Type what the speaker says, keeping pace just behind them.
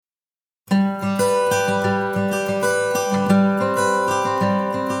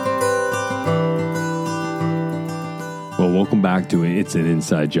welcome back to It's an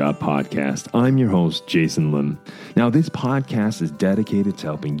Inside Job podcast. I'm your host, Jason Lim. Now, this podcast is dedicated to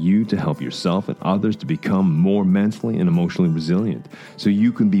helping you to help yourself and others to become more mentally and emotionally resilient so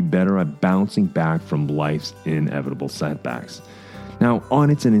you can be better at bouncing back from life's inevitable setbacks. Now, on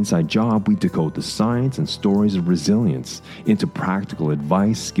It's an Inside Job, we decode the science and stories of resilience into practical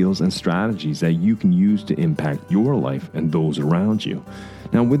advice, skills, and strategies that you can use to impact your life and those around you.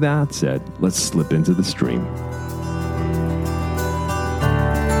 Now, with that said, let's slip into the stream.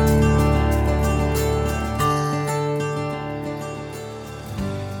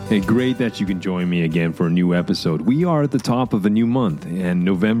 Hey, great that you can join me again for a new episode. We are at the top of a new month, and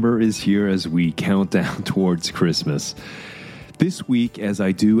November is here as we count down towards Christmas. This week, as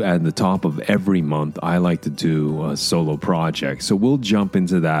I do at the top of every month, I like to do a solo project. So we'll jump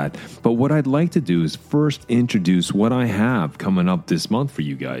into that. But what I'd like to do is first introduce what I have coming up this month for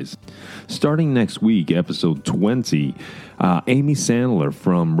you guys. Starting next week, episode 20, Amy Sandler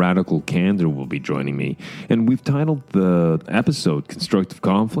from Radical Candor will be joining me. And we've titled the episode Constructive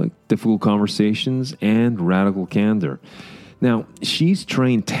Conflict, Difficult Conversations, and Radical Candor. Now, she's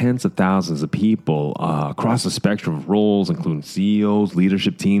trained tens of thousands of people across the spectrum of roles, including CEOs,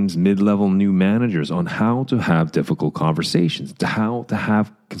 leadership teams, mid-level new managers, on how to have difficult conversations, how to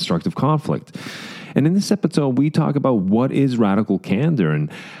have constructive conflict. And in this episode, we talk about what is radical candor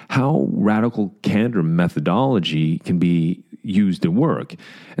and how radical candor methodology can be used at work,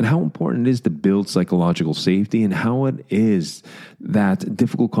 and how important it is to build psychological safety, and how it is that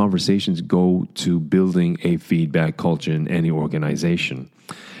difficult conversations go to building a feedback culture in any organization.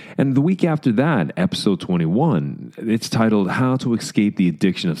 And the week after that, episode 21, it's titled How to Escape the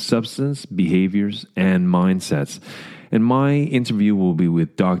Addiction of Substance, Behaviors, and Mindsets. And my interview will be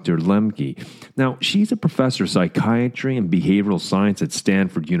with Dr. Lemke. Now, she's a professor of psychiatry and behavioral science at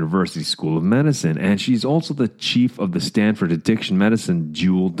Stanford University School of Medicine, and she's also the chief of the Stanford Addiction Medicine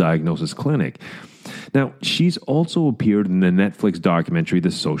Dual Diagnosis Clinic. Now, she's also appeared in the Netflix documentary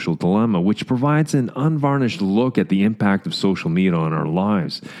The Social Dilemma, which provides an unvarnished look at the impact of social media on our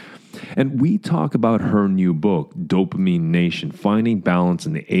lives. And we talk about her new book, Dopamine Nation, Finding Balance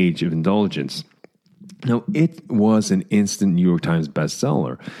in the Age of Indulgence. Now, it was an instant New York Times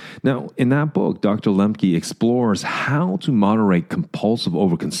bestseller. Now, in that book, Dr. Lemke explores how to moderate compulsive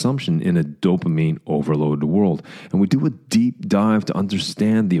overconsumption in a dopamine overloaded world. And we do a deep dive to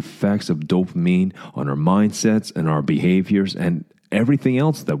understand the effects of dopamine on our mindsets and our behaviors and everything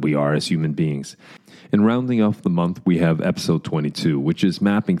else that we are as human beings. And rounding off the month, we have episode 22, which is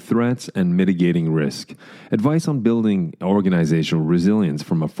mapping threats and mitigating risk. Advice on building organizational resilience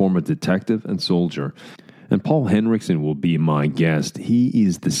from a former detective and soldier. And Paul Henriksen will be my guest. He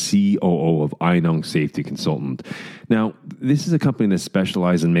is the COO of Einung Safety Consultant. Now, this is a company that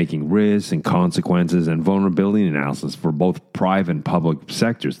specializes in making risks and consequences and vulnerability analysis for both private and public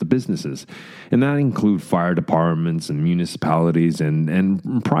sectors, the businesses. And that includes fire departments and municipalities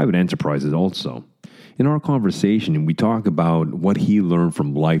and private enterprises also. In our conversation, we talk about what he learned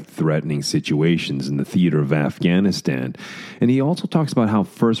from life-threatening situations in the theater of Afghanistan. And he also talks about how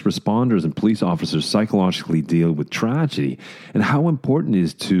first responders and police officers psychologically deal with tragedy and how important it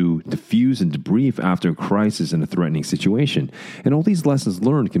is to diffuse and debrief after a crisis in a threatening situation. And all these lessons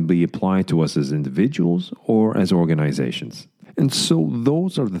learned can be applied to us as individuals or as organizations. And so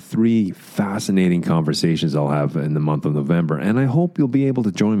those are the three fascinating conversations I'll have in the month of November, and I hope you'll be able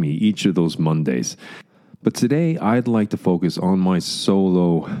to join me each of those Mondays. But today, I'd like to focus on my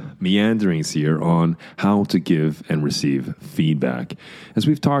solo meanderings here on how to give and receive feedback. As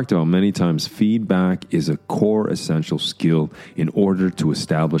we've talked about many times, feedback is a core essential skill in order to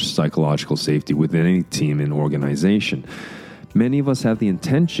establish psychological safety within any team and organization. Many of us have the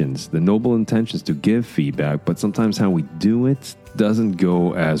noble intentions to give feedback, but sometimes how we do it doesn't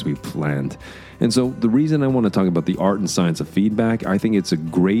go as we planned. And so the reason I want to talk about the art and science of feedback, I think it's a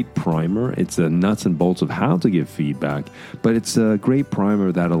great primer. It's the nuts and bolts of how to give feedback, but it's a great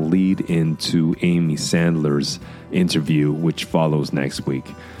primer that'll lead into Amy Sandler's interview, which follows next week.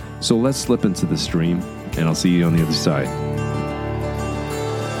 So let's slip into the stream, and I'll see you on the other side.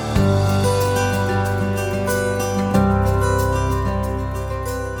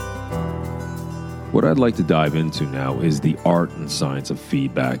 What I'd like to dive into now is the art and science of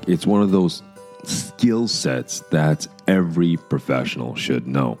feedback. It's one of those skill sets that every professional should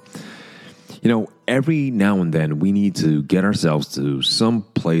know. You know, every now and then we need to get ourselves to some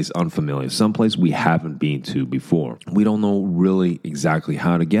place unfamiliar, some place we haven't been to before. We don't know really exactly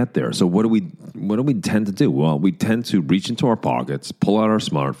how to get there. So what do we tend to do? Well, we tend to reach into our pockets, pull out our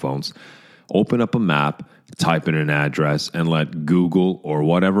smartphones, open up a map, type in an address, and let Google or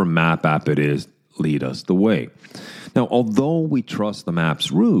whatever map app it is lead us the way. Now, although we trust the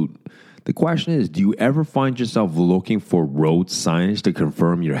map's route, the question is, do you ever find yourself looking for road signage to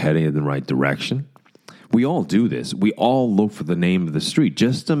confirm you're heading in the right direction? We all do this. We all look for the name of the street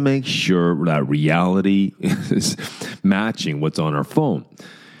just to make sure that reality is matching what's on our phone.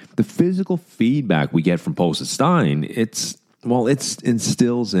 The physical feedback we get from posted sign, it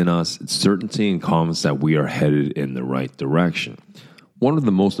instills in us certainty and confidence that we are headed in the right direction. One of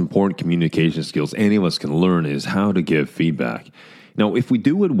the most important communication skills any of us can learn is how to give feedback. Now, if we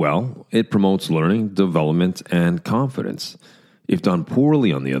do it well, it promotes learning, development, and confidence. If done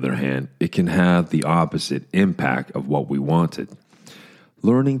poorly, on the other hand, it can have the opposite impact of what we wanted.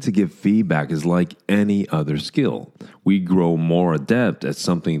 Learning to give feedback is like any other skill. We grow more adept at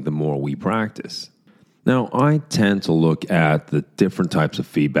something the more we practice. Now, I tend to look at the different types of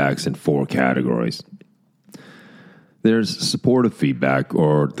feedbacks in 4 categories. There's supportive feedback,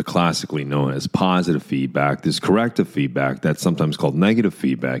 or the classically known as positive feedback. There's corrective feedback, that's sometimes called negative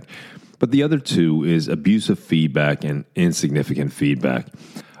feedback. But the other 2 is abusive feedback and insignificant feedback.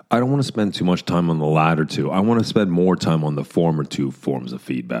 I don't want to spend too much time on the latter 2. I want to spend more time on the former 2 forms of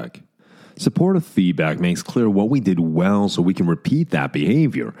feedback. Supportive feedback makes clear what we did well so we can repeat that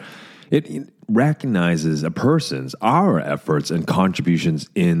behavior. It recognizes our efforts and contributions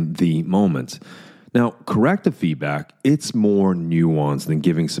in the moment. Now, corrective feedback, it's more nuanced than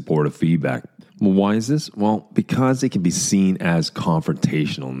giving supportive feedback. Well, why is this? Well, because it can be seen as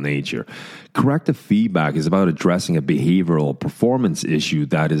confrontational in nature. Corrective feedback is about addressing a behavioral performance issue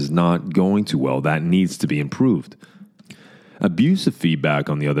that is not going too well, that needs to be improved. Abusive feedback,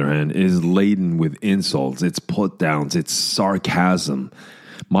 on the other hand, is laden with insults, it's put-downs, it's sarcasm.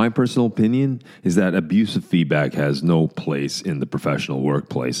 My personal opinion is that abusive feedback has no place in the professional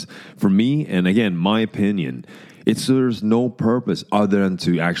workplace. For me, and again, my opinion, it serves no purpose other than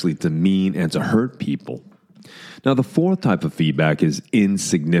to actually demean and to hurt people. Now, the 4th type of feedback is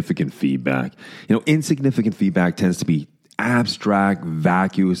insignificant feedback. Insignificant feedback tends to be abstract,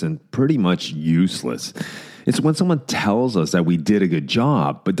 vacuous, and pretty much useless. It's when someone tells us that we did a good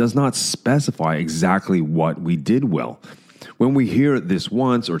job, but does not specify exactly what we did well. When we hear this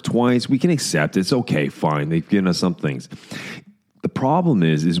once or twice, we can accept it. It's okay, fine, they've given us some things. The problem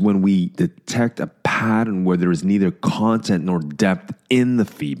is when we detect a pattern where there is neither content nor depth in the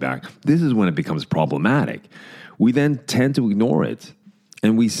feedback. This is when it becomes problematic. We then tend to ignore it,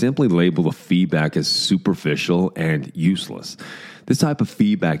 and we simply label the feedback as superficial and useless. This type of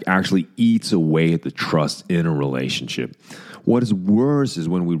feedback actually eats away at the trust in a relationship. What is worse is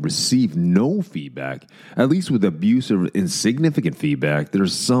when we receive no feedback. At least with abusive, insignificant feedback,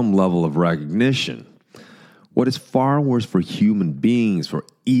 there's some level of recognition. What is far worse for human beings, for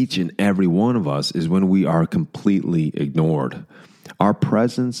each and every one of us, is when we are completely ignored. Our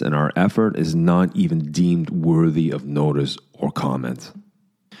presence and our effort is not even deemed worthy of notice or comment.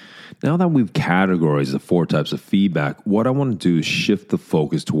 Now that we've categorized the 4 types of feedback, what I want to do is shift the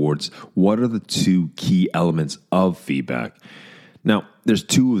focus towards what are the 2 key elements of feedback. Now, there's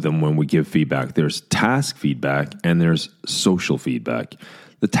 2 of them when we give feedback. There's task feedback and there's social feedback.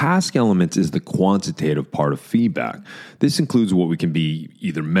 The task element is the quantitative part of feedback. This includes what we can be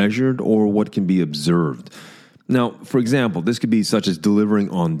either measured or what can be observed. Now, for example, this could be such as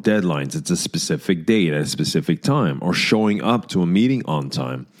delivering on deadlines. It's a specific date at a specific time, or showing up to a meeting on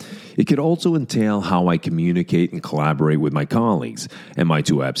time. It could also entail how I communicate and collaborate with my colleagues. Am I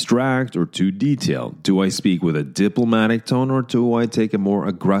too abstract or too detailed? Do I speak with a diplomatic tone or do I take a more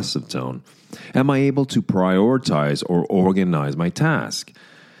aggressive tone? Am I able to prioritize or organize my task?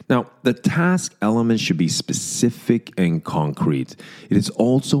 Now, the task element should be specific and concrete. It is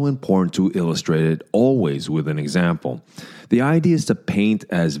also important to illustrate it always with an example. The idea is to paint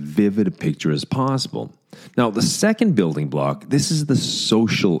as vivid a picture as possible. Now, the second building block, this is the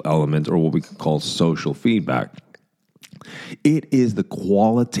social element, or what we can call social feedback. It is the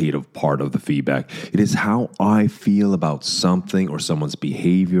qualitative part of the feedback. It is how I feel about something or someone's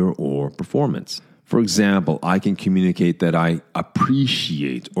behavior or performance. For example, I can communicate that I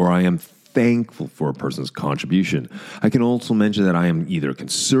appreciate or I am thankful for a person's contribution. I can also mention that I am either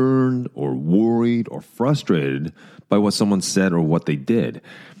concerned or worried or frustrated by what someone said or what they did.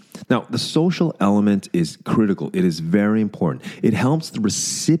 Now, the social element is critical. It is very important. It helps the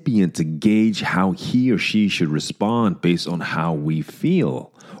recipient to gauge how he or she should respond based on how we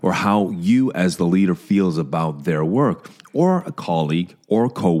feel or how you as the leader feels about their work or a colleague or a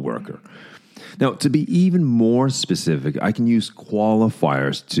coworker. Now, to be even more specific, I can use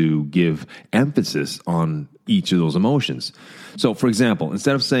qualifiers to give emphasis on each of those emotions. So, for example,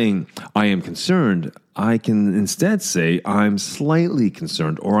 instead of saying, I am concerned, I can instead say, I'm slightly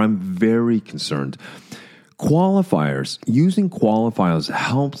concerned or I'm very concerned. Using qualifiers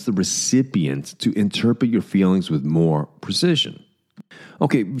helps the recipient to interpret your feelings with more precision.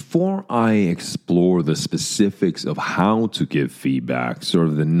 Okay, before I explore the specifics of how to give feedback, sort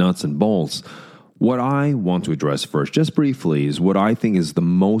of the nuts and bolts, what I want to address first, just briefly, is what I think is the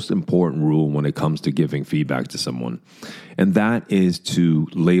most important rule when it comes to giving feedback to someone. And that is to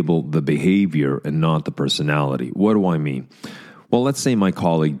label the behavior and not the personality. What do I mean? Well, let's say my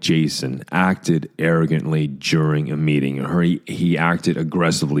colleague Jason acted arrogantly during a meeting, or he acted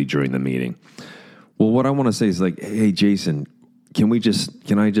aggressively during the meeting. Well, what I want to say is like, hey, Jason, can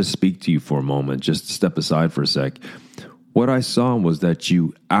I just speak to you for a moment? Just step aside for a sec. What I saw was that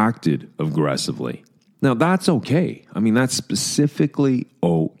you acted aggressively. Now, that's okay. I mean, that's specifically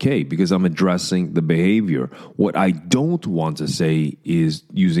okay because I'm addressing the behavior. What I don't want to say is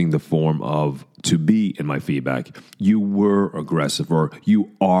using the form of to be in my feedback. You were aggressive or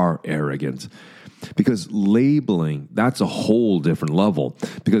you are arrogant. Because labeling, that's a whole different level.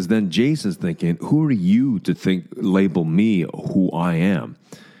 Because then Jason's thinking, who are you to label me who I am?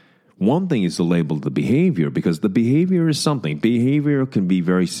 One thing is to label the behavior because the behavior is something. Behavior can be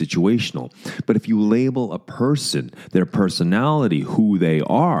very situational. But if you label a person, their personality, who they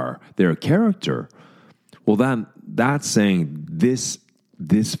are, their character, well, that's saying this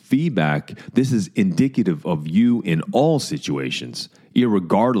feedback, this is indicative of you in all situations,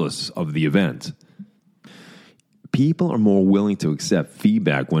 irregardless of the event. People are more willing to accept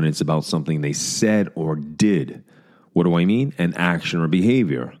feedback when it's about something they said or did. What do I mean? An action or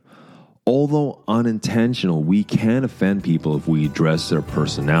behavior. Although unintentional, we can offend people if we address their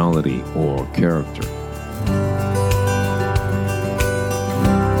personality or character.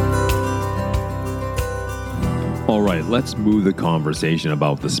 All right, let's move the conversation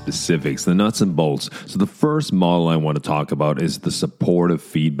about the specifics, the nuts and bolts. So the first model I want to talk about is the supportive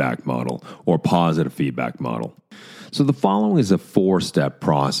feedback model or positive feedback model. So the following is a 4-step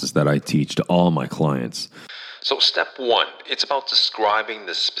process that I teach to all my clients. So step 1, it's about describing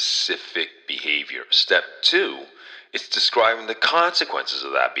the specific behavior. Step 2, it's describing the consequences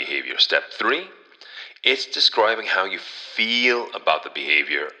of that behavior. Step 3, it's describing how you feel about the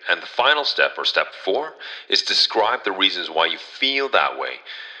behavior. And the final step, or step 4, is describe the reasons why you feel that way.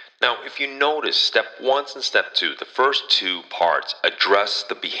 Now, if you notice, step 1 and step 2, the first 2 parts address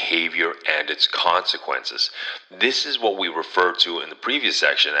the behavior and its consequences. This is what we referred to in the previous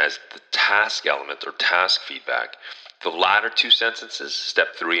section as the task element or task feedback. The latter 2 sentences,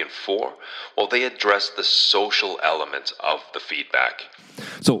 step 3 and 4, well, they address the social element of the feedback.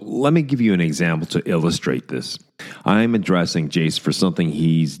 So let me give you an example to illustrate this. I'm addressing Jace for something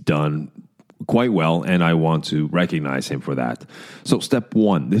he's done quite well, and I want to recognize him for that. So step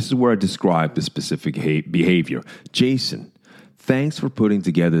 1, this is where I describe the specific behavior. Jason, thanks for putting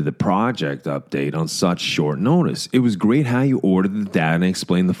together the project update on such short notice. It was great how you ordered the data and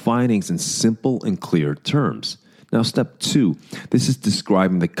explained the findings in simple and clear terms. Now, step 2, this is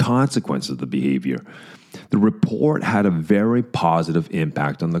describing the consequence of the behavior. The report had a very positive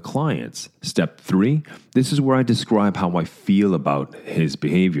impact on the clients. Step 3, this is where I describe how I feel about his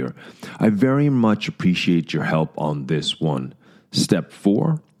behavior. I very much appreciate your help on this one. Step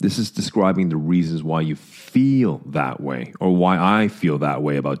 4, this is describing the reasons why you feel that way or why I feel that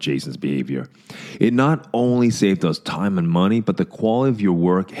way about Jason's behavior. It not only saved us time and money, but the quality of your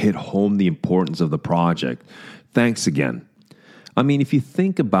work hit home the importance of the project. Thanks again. I mean, if you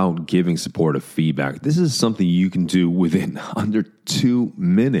think about giving supportive feedback, this is something you can do within under 2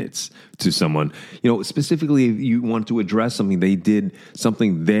 minutes to someone. Specifically if you want to address something, they did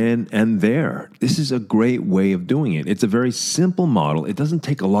something then and there. This is a great way of doing it. It's a very simple model. It doesn't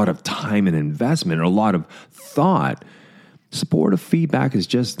take a lot of time and investment or a lot of thought. Supportive feedback is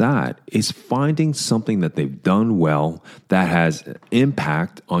just that. It's finding something that they've done well that has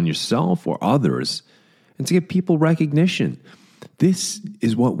impact on yourself or others and to give people recognition. This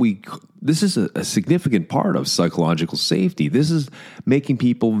is a significant part of psychological safety. This is making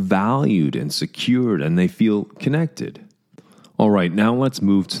people valued and secured and they feel connected. All right, now let's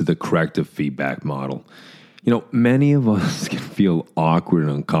move to the corrective feedback model. Many of us can feel awkward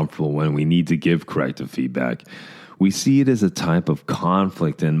and uncomfortable when we need to give corrective feedback. We see it as a type of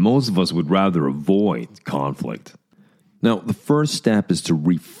conflict, and most of us would rather avoid conflict. Now, the first step is to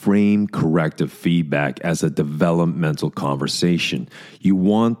reframe corrective feedback as a developmental conversation. You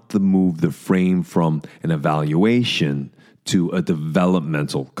want to move the frame from an evaluation to a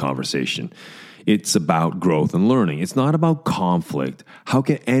developmental conversation. It's about growth and learning. It's not about conflict. How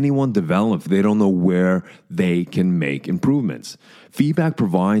can anyone develop if they don't know where they can make improvements? Feedback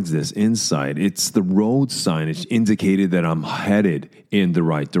provides this insight. It's the road signage indicated that I'm headed in the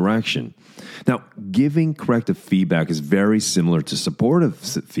right direction. Now, giving corrective feedback is very similar to supportive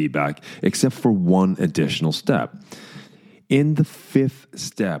feedback, except for one additional step. In the fifth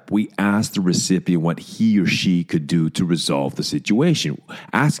step, we ask the recipient what he or she could do to resolve the situation.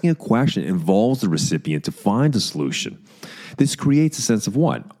 Asking a question involves the recipient to find a solution. This creates a sense of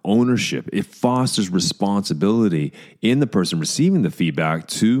what? Ownership. It fosters responsibility in the person receiving the feedback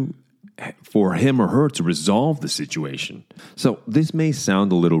for him or her to resolve the situation. So this may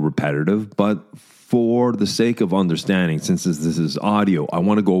sound a little repetitive, but for the sake of understanding, since this is audio, I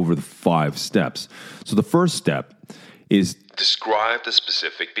want to go over the 5 steps. So the first step is describe the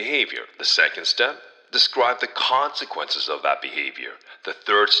specific behavior. The second step, describe the consequences of that behavior. The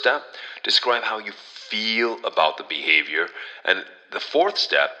third step, describe how you feel about the behavior. And the fourth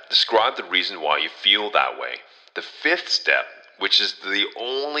step, describe the reason why you feel that way. The fifth step, which is the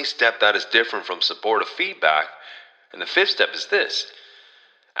only step that is different from supportive feedback, and the fifth step is this.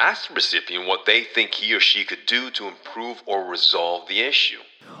 Ask the recipient what they think he or she could do to improve or resolve the issue.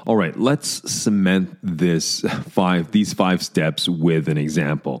 All right, let's cement these 5 steps with an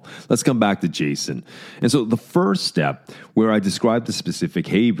example. Let's come back to Jason. And so the first step, where I describe the specific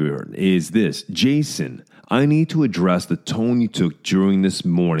behavior, is this. Jason, I need to address the tone you took during this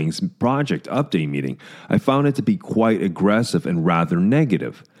morning's project update meeting. I found it to be quite aggressive and rather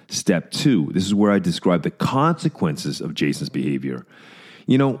negative. Step 2, this is where I describe the consequences of Jason's behavior.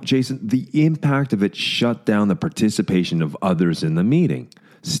 You know, Jason, the impact of it shut down the participation of others in the meeting.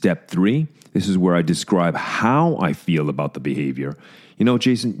 Step 3, this is where I describe how I feel about the behavior. You know,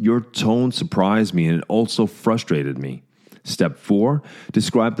 Jason, your tone surprised me and it also frustrated me. Step 4,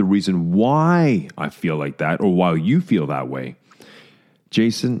 describe the reason why I feel like that or why you feel that way.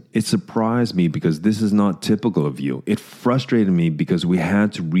 Jason, it surprised me because this is not typical of you. It frustrated me because we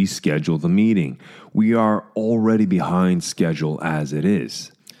had to reschedule the meeting. We are already behind schedule as it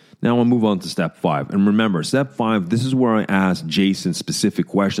is. Now I'll move on to step 5. And remember, step 5, this is where I ask Jason specific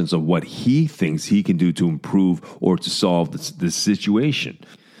questions of what he thinks he can do to improve or to solve this situation.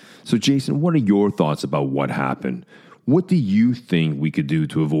 So Jason, what are your thoughts about what happened? What do you think we could do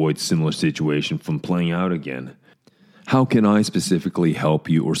to avoid similar situation from playing out again? How can I specifically help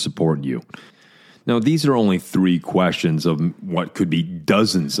you or support you? Now, these are only 3 questions of what could be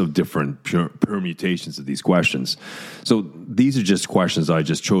dozens of different permutations of these questions. So these are just questions I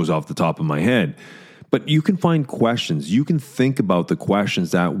just chose off the top of my head. But you can find questions. You can think about the questions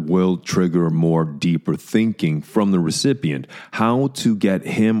that will trigger more deeper thinking from the recipient. How to get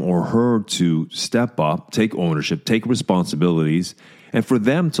him or her to step up, take ownership, take responsibilities, and for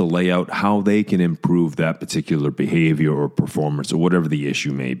them to lay out how they can improve that particular behavior or performance or whatever the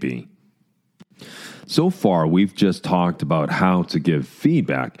issue may be. So far, we've just talked about how to give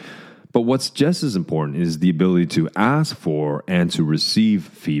feedback, but what's just as important is the ability to ask for and to receive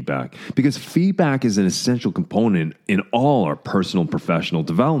feedback, because feedback is an essential component in all our personal and professional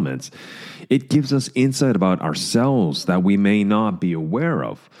developments. It gives us insight about ourselves that we may not be aware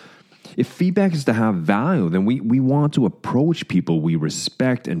of. If feedback is to have value, then we want to approach people we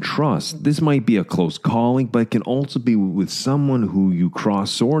respect and trust. This might be a close colleague, but it can also be with someone who you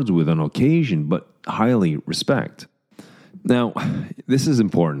cross swords with on occasion, but highly respect. Now, this is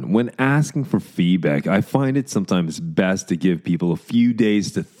important. When asking for feedback, I find it sometimes best to give people a few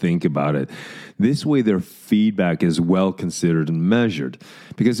days to think about it. This way, their feedback is well considered and measured.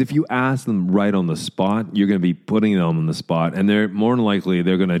 Because if you ask them right on the spot, you're going to be putting them on the spot, and they're more than likely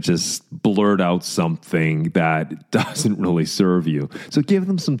they're going to just blurt out something that doesn't really serve you. So give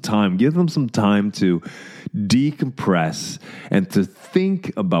them some time. Give them some time to decompress and to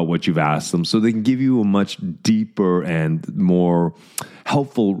think about what you've asked them so they can give you a much deeper and more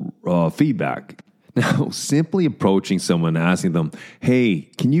helpful feedback. Now, simply approaching someone and asking them, hey,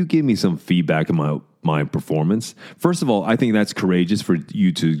 can you give me some feedback on my performance? First of all, I think that's courageous for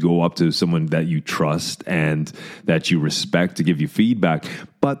you to go up to someone that you trust and that you respect to give you feedback.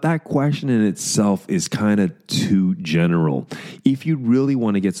 But that question in itself is kind of too general. If you really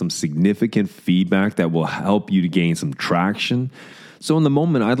want to get some significant feedback that will help you to gain some traction, so in the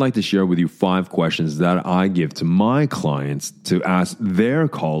moment, I'd like to share with you 5 questions that I give to my clients to ask their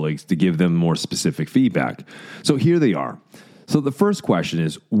colleagues to give them more specific feedback. So here they are. So the first question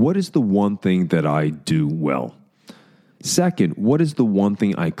is, what is the one thing that I do well? Second, what is the one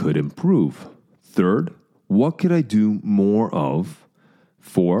thing I could improve? Third, what could I do more of?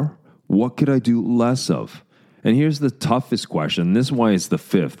 4, what could I do less of? And here's the toughest question. This is why it's the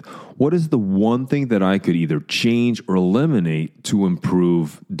fifth. What is the one thing that I could either change or eliminate to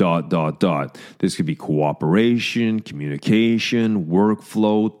improve ... This could be cooperation, communication,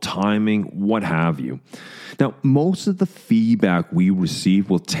 workflow, timing, what have you. Now, most of the feedback we receive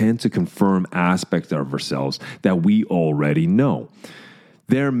will tend to confirm aspects of ourselves that we already know.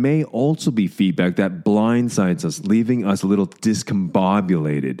 There may also be feedback that blindsides us, leaving us a little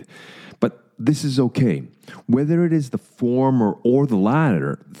discombobulated. But this is okay. Whether it is the former or the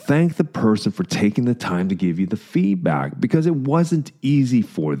latter, thank the person for taking the time to give you the feedback because it wasn't easy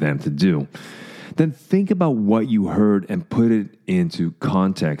for them to do. Then think about what you heard and put it into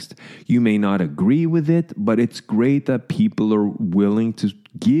context. You may not agree with it, but it's great that people are willing to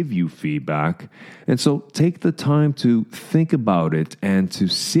give you feedback. And so take the time to think about it and to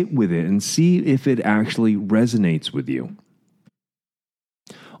sit with it and see if it actually resonates with you.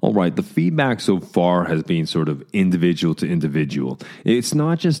 All right, the feedback so far has been sort of individual to individual. It's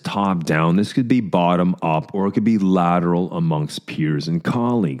not just top down. This could be bottom up or it could be lateral amongst peers and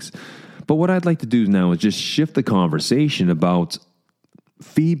colleagues. But what I'd like to do now is just shift the conversation about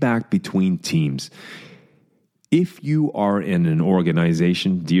feedback between teams. If you are in an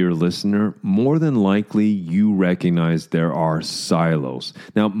organization, dear listener, more than likely you recognize there are silos.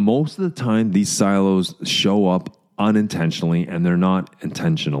 Now, most of the time, these silos show up unintentionally and they're not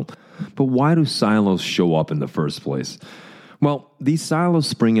intentional. But why do silos show up in the first place? Well, these silos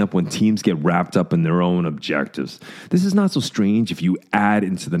spring up when teams get wrapped up in their own objectives. This is not so strange if you add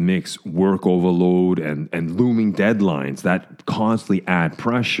into the mix work overload and looming deadlines that constantly add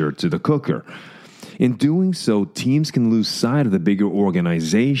pressure to the cooker. In doing so, teams can lose sight of the bigger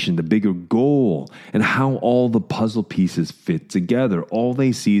organization, the bigger goal, and how all the puzzle pieces fit together. All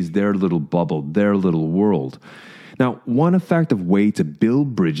they see is their little bubble, their little world. Now, one effective way to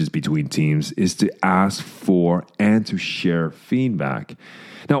build bridges between teams is to ask for and to share feedback.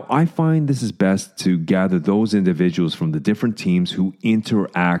 Now, I find this is best to gather those individuals from the different teams who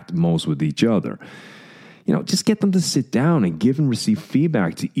interact most with each other. Just get them to sit down and give and receive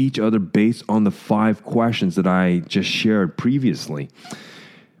feedback to each other based on the 5 questions that I just shared previously.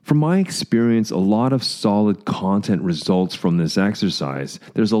 From my experience, a lot of solid content results from this exercise.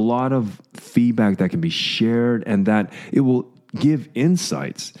 There's a lot of feedback that can be shared and that it will give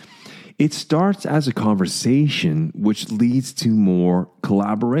insights. It starts as a conversation, which leads to more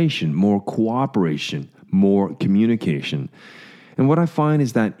collaboration, more cooperation, more communication. And what I find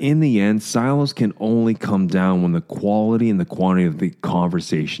is that in the end, silos can only come down when the quality and the quantity of the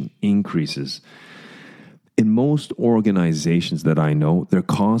conversation increases. In most organizations that I know, they're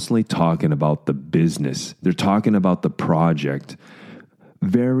constantly talking about the business. They're talking about the project.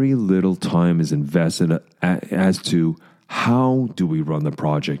 Very little time is invested as to how do we run the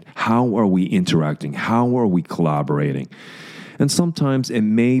project? How are we interacting? How are we collaborating? And sometimes it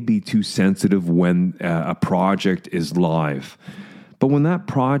may be too sensitive when a project is live. But when that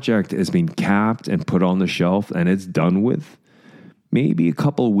project has been capped and put on the shelf and it's done with, maybe a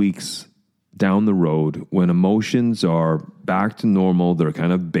couple of weeks down the road, when emotions are back to normal, they're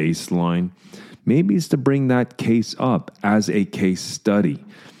kind of baseline, maybe it's to bring that case up as a case study.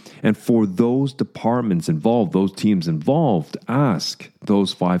 And for those departments involved, those teams involved, ask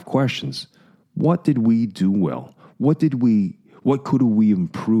those 5 questions. What did we do well? What could we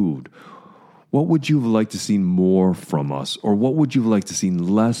improve? What would you have liked to see more from us? Or what would you have liked to see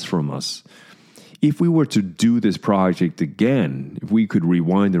less from us? If we were to do this project again, if we could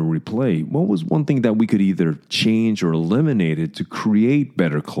rewind and replay, what was one thing that we could either change or eliminate it to create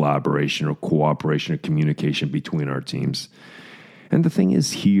better collaboration or cooperation or communication between our teams? And the thing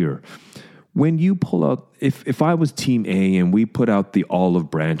is here, when you pull out, if I was Team A and we put out the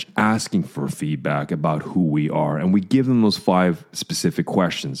olive branch asking for feedback about who we are, and we give them those 5 specific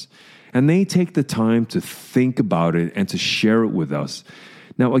questions, and they take the time to think about it and to share it with us.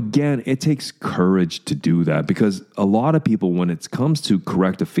 Now, again, it takes courage to do that because a lot of people, when it comes to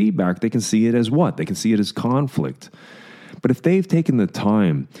corrective feedback, they can see it as what? They can see it as conflict. But if they've taken the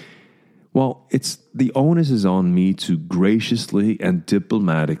time, well, the onus is on me to graciously and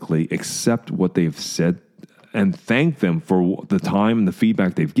diplomatically accept what they've said and thank them for the time and the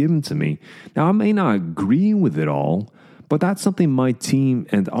feedback they've given to me. Now, I may not agree with it all, but that's something my team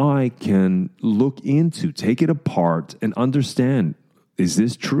and I can look into, take it apart, and understand. Is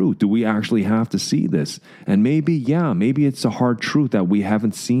this true? Do we actually have to see this? And maybe it's a hard truth that we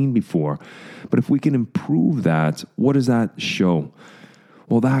haven't seen before. But if we can improve that, what does that show?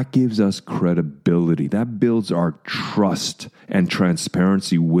 Well, that gives us credibility. That builds our trust and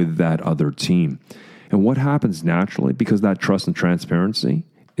transparency with that other team. And what happens naturally, because that trust and transparency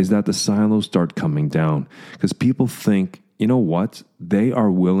is that the silos start coming down because people think, you know what? They are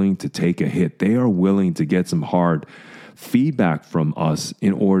willing to take a hit. They are willing to get some hard feedback from us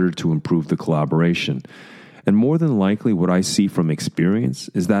in order to improve the collaboration. And more than likely, what I see from experience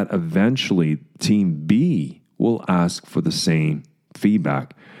is that eventually Team B will ask for the same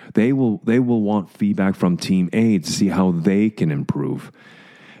feedback. They will want feedback from Team A to see how they can improve.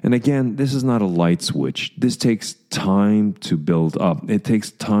 And again, this is not a light switch. This takes time to build up. It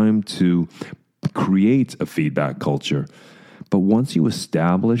takes time to create a feedback culture. But once you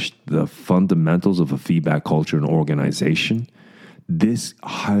establish the fundamentals of a feedback culture in an organization, this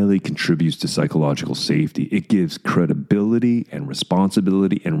highly contributes to psychological safety. It gives credibility and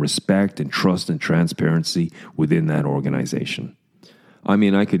responsibility and respect and trust and transparency within that organization. I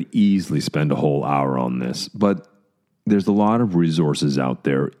mean, I could easily spend a whole hour on this, but there's a lot of resources out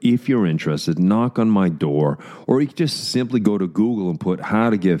there. If you're interested, knock on my door, or you can just simply go to Google and put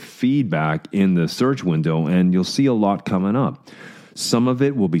how to give feedback in the search window, and you'll see a lot coming up. Some of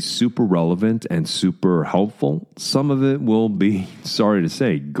it will be super relevant and super helpful. Some of it will be, sorry to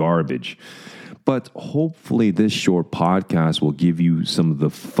say, garbage. But hopefully this short podcast will give you some of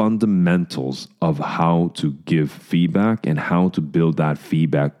the fundamentals of how to give feedback and how to build that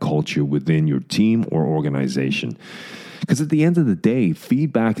feedback culture within your team or organization. Because at the end of the day,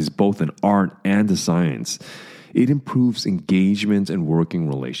 feedback is both an art and a science. It improves engagement and working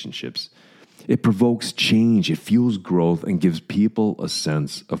relationships. It provokes change, it fuels growth, and gives people a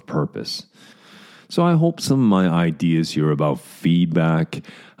sense of purpose. So I hope some of my ideas here about feedback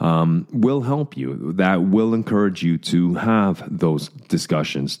will help you. That will encourage you to have those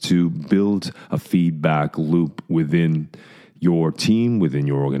discussions, to build a feedback loop within your team, within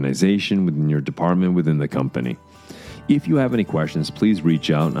your organization, within your department, within the company. If you have any questions, please reach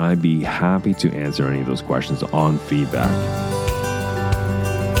out, and I'd be happy to answer any of those questions on feedback.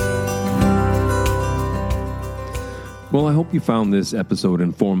 Well, I hope you found this episode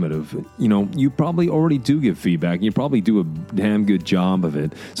informative. You know, you probably already do give feedback. You probably do a damn good job of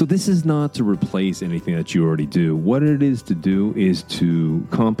it. So this is not to replace anything that you already do. What it is to do is to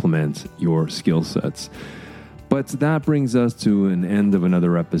complement your skill sets. But that brings us to an end of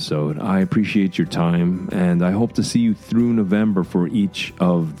another episode. I appreciate your time, and I hope to see you through November for each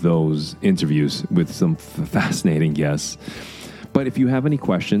of those interviews with some fascinating guests. But if you have any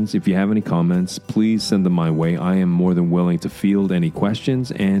questions, if you have any comments, please send them my way. I am more than willing to field any questions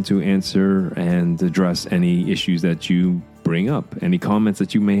and to answer and address any issues that you bring up, any comments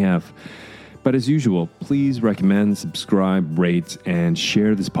that you may have. But as usual, please recommend, subscribe, rate, and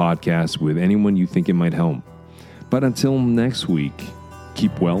share this podcast with anyone you think it might help. But until next week,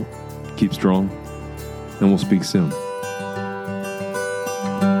 keep well, keep strong, and we'll speak soon.